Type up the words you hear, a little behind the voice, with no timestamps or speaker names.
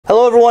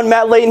Hello everyone,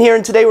 Matt Layton here,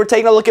 and today we're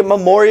taking a look at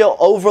Memorial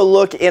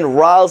Overlook in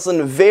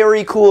Rosslyn.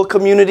 Very cool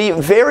community,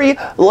 very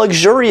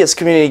luxurious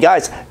community,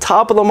 guys.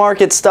 Top of the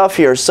market stuff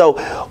here. So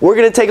we're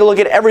going to take a look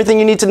at everything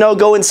you need to know,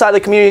 go inside the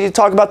community,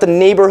 talk about the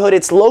neighborhood.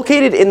 It's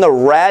located in the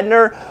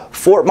Radnor,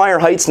 Ft-Myer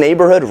Heights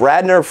neighborhood.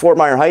 Radnor,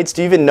 Ft-Myer Heights.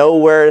 Do you even know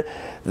where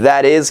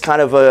that is?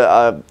 Kind of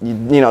a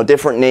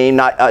different name,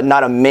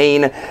 not a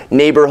main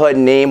neighborhood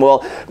name.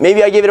 Well,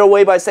 maybe I gave it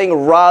away by saying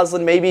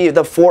Rosslyn. Maybe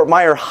the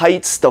Ft-Myer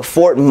Heights, the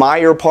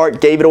Ft-Myer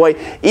part gave it away.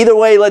 Either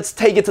way, let's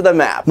take it to the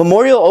map.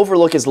 Memorial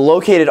Overlook is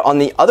located on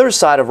the other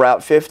side of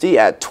Route 50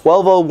 at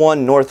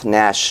 1201 North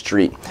Nash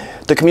Street.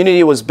 The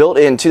community was built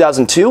in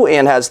 2002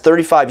 and has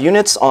 35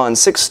 units on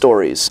 6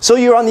 stories. So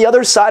you're on the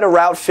other side of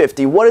Route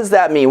 50. What does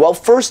that mean? Well,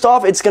 first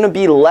off, it's going to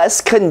be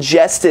less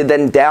congested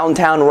than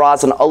downtown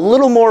Rosslyn, a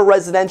little more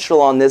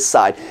residential on this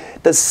side.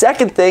 The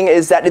second thing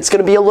is that it's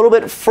going to be a little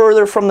bit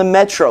further from the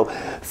metro.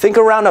 Think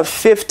around a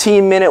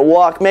 15-minute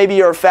walk. Maybe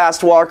you're a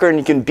fast walker and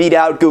you can beat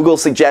out Google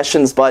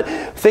suggestions, but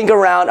think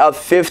around a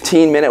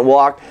 15-minute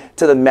walk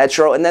to the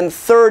metro. And then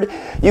third,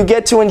 you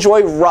get to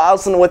enjoy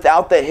Rosslyn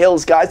without the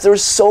hills, guys.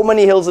 There's so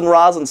many hills in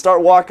Rosslyn.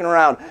 Start walking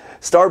around.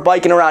 Start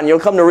biking around. You'll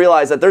come to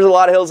realize that there's a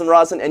lot of hills in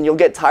Rosslyn and you'll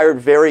get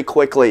tired very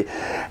quickly.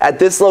 At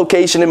this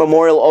location in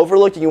Memorial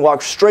Overlook, you can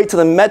walk straight to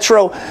the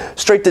metro,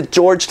 straight to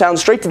Georgetown,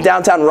 straight to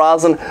downtown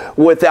Rosslyn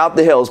without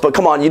the hills. But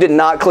come on, you did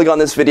not click on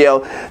this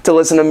video to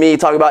listen to me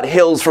talk about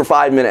hills for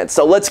 5 minutes.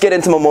 So let's get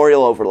into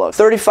Memorial Overlook.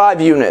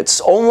 35 units,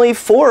 only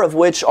 4 of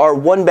which are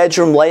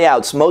 1-bedroom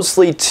layouts,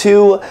 mostly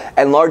 2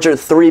 and larger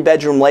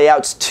 3-bedroom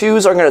layouts.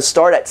 2s are going to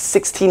start at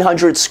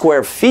 1,600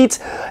 square feet,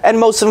 and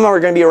most of them are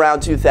going to be around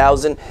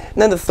 2,000. And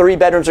then the 3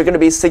 bedrooms are going to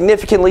be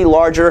significantly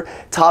larger,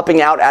 topping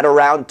out at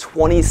around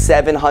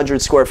 2,700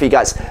 square feet.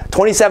 Guys,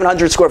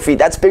 2,700 square feet,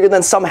 that's bigger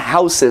than some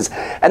houses.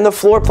 And the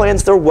floor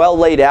plans, they're well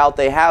laid out.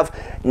 They have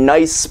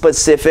nice,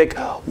 specific,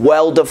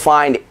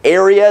 well-defined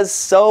areas.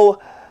 So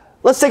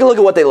let's take a look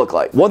at what they look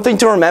like. One thing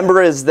to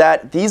remember is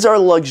that these are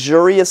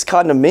luxurious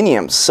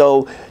condominiums,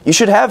 so you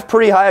should have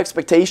pretty high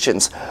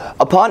expectations.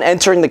 Upon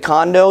entering the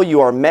condo, you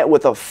are met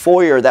with a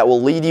foyer that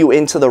will lead you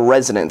into the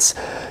residence.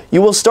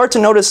 You will start to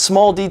notice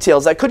small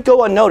details that could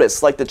go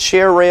unnoticed, like the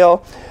chair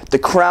rail, the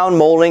crown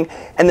molding,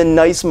 and the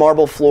nice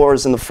marble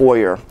floors in the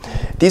foyer.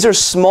 These are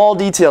small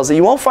details that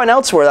you won't find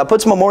elsewhere. That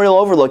puts Memorial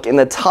Overlook in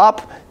the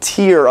top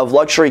tier of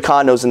luxury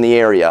condos in the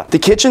area. The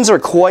kitchens are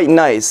quite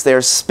nice.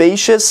 They're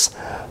spacious.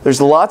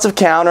 There's lots of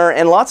counter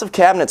and lots of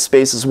cabinet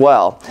space as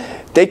well.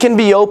 They can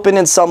be open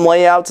in some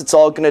layouts. It's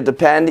all going to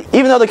depend.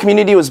 Even though the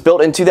community was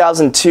built in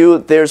 2002,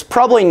 there's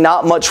probably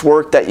not much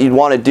work that you'd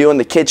want to do in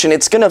the kitchen.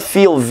 It's going to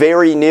feel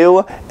very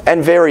new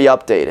and very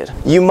updated.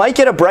 You might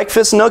get a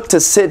breakfast nook to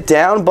sit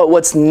down, but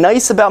what's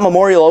nice about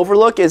Memorial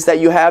Overlook is that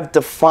you have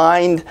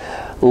defined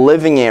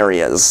living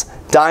areas,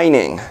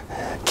 dining,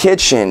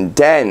 kitchen,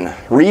 den,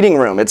 reading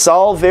room. It's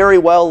all very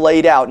well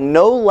laid out.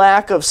 No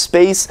lack of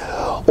space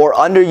or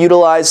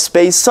underutilized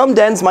space. Some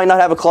dens might not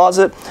have a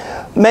closet.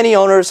 Many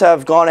owners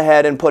have gone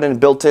ahead and put in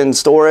built-in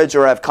storage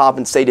or have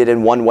compensated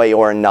in one way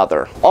or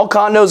another. All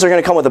condos are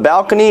going to come with a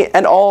balcony,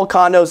 and all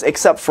condos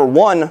except for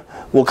one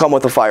will come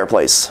with a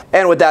fireplace.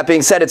 And with that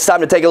being said, it's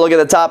time to take a look at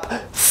the top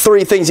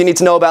 3 things you need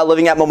to know about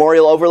living at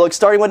Memorial Overlook,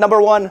 starting with number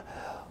 1.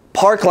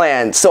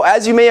 Parkland. So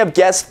as you may have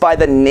guessed by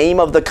the name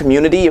of the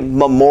community,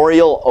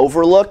 Memorial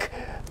Overlook,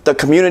 the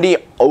community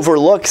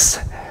overlooks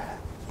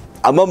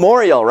a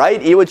memorial,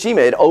 right? Iwo Jima.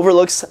 It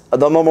overlooks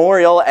the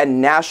memorial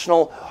and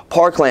national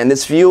parkland.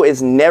 This view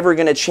is never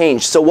going to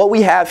change. So what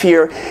we have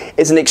here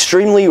is an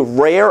extremely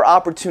rare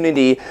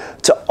opportunity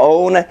to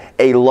own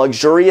a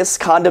luxurious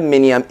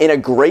condominium in a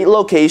great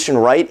location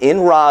right in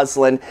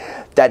Rosslyn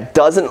that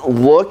doesn't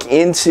look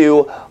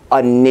into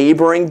a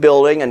neighboring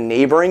building, a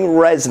neighboring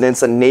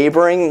residence, a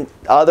neighboring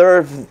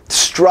other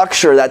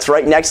structure that's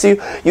right next to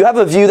you. You have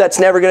a view that's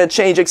never going to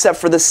change except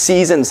for the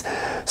seasons.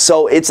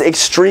 So it's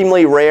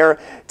extremely rare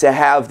to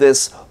have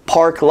this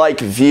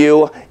park-like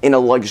view in a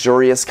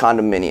luxurious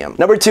condominium.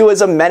 Number 2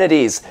 is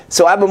amenities.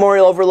 So at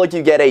Memorial Overlook,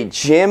 you get a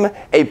gym,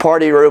 a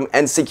party room,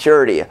 and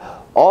security.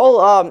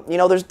 All,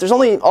 there's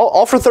only,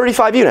 all for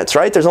 35 units,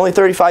 right? There's only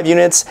 35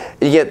 units.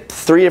 You get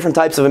 3 different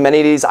types of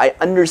amenities. I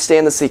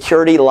understand the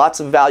security,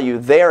 lots of value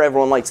there.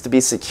 Everyone likes to be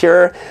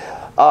secure.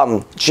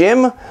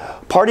 Gym,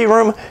 party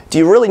room, do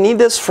you really need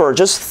this for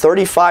just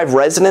 35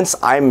 residents?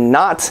 I'm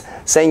not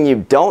saying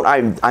you don't.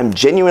 I'm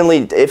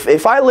genuinely,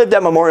 if I lived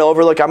at Memorial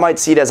Overlook, I might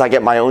see it as I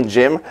get my own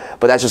gym,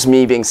 but that's just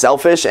me being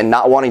selfish and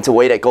not wanting to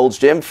wait at Gold's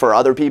Gym for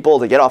other people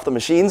to get off the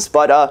machines.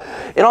 But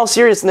in all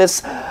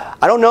seriousness,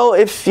 I don't know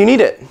if you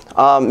need it.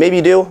 Maybe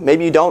you do,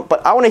 maybe you don't,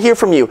 but I want to hear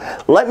from you.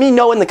 Let me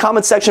know in the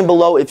comment section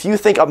below if you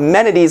think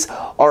amenities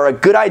are a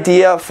good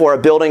idea for a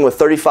building with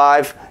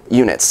 35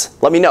 units.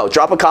 Let me know.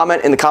 Drop a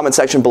comment in the comment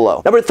section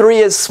below. Number 3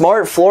 is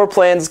smart floor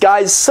plans.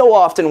 Guys, so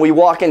often we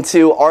walk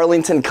into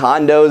Arlington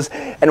condos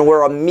and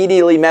we're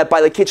immediately met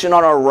by the kitchen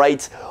on our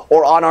right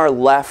or on our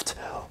left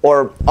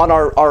or on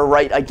our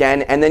right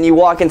again, and then you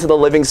walk into the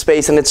living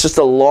space and it's just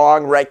a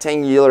long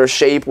rectangular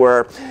shape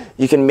where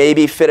you can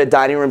maybe fit a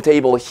dining room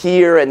table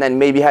here and then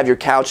maybe have your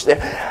couch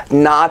there.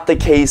 Not the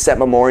case at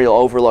Memorial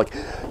Overlook.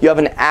 You have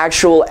an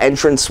actual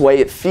entranceway.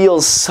 It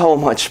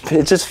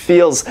just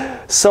feels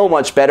so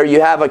much better. You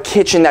have a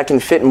kitchen that can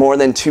fit more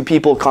than 2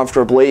 people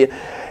comfortably.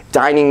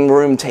 Dining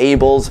room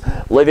tables,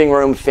 living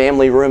room,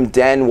 family room,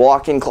 den,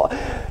 walk-in closet,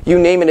 you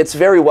name it, it's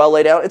very well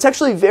laid out. It's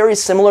actually very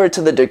similar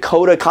to the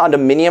Dakota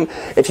condominium.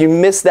 If you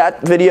missed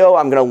that video,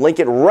 I'm going to link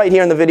it right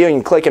here in the video. You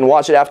can click and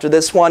watch it after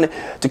this one.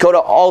 Dakota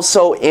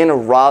also in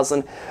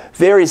Rosslyn.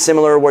 Very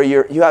similar, where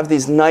you have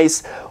these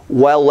nice,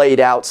 well laid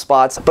out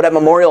spots. But at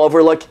Memorial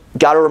Overlook,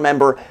 got to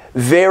remember,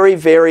 very,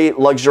 very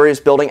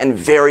luxurious building and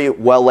very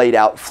well laid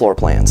out floor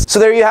plans. So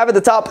there you have it, the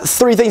top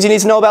 3 things you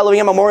need to know about living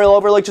at Memorial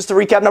Overlook. Just to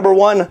recap, number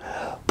 1,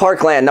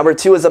 parkland. Number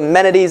 2 is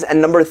amenities,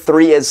 and number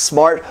 3 is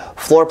smart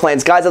floor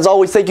plans. Guys, as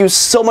always, thank you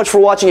so much for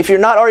watching. If you're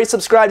not already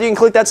subscribed, you can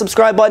click that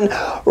subscribe button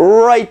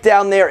right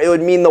down there. It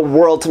would mean the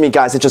world to me,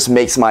 guys. It just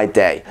makes my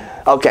day.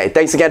 Okay,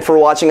 thanks again for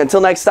watching.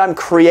 Until next time,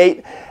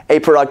 create a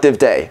productive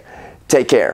day. Take care.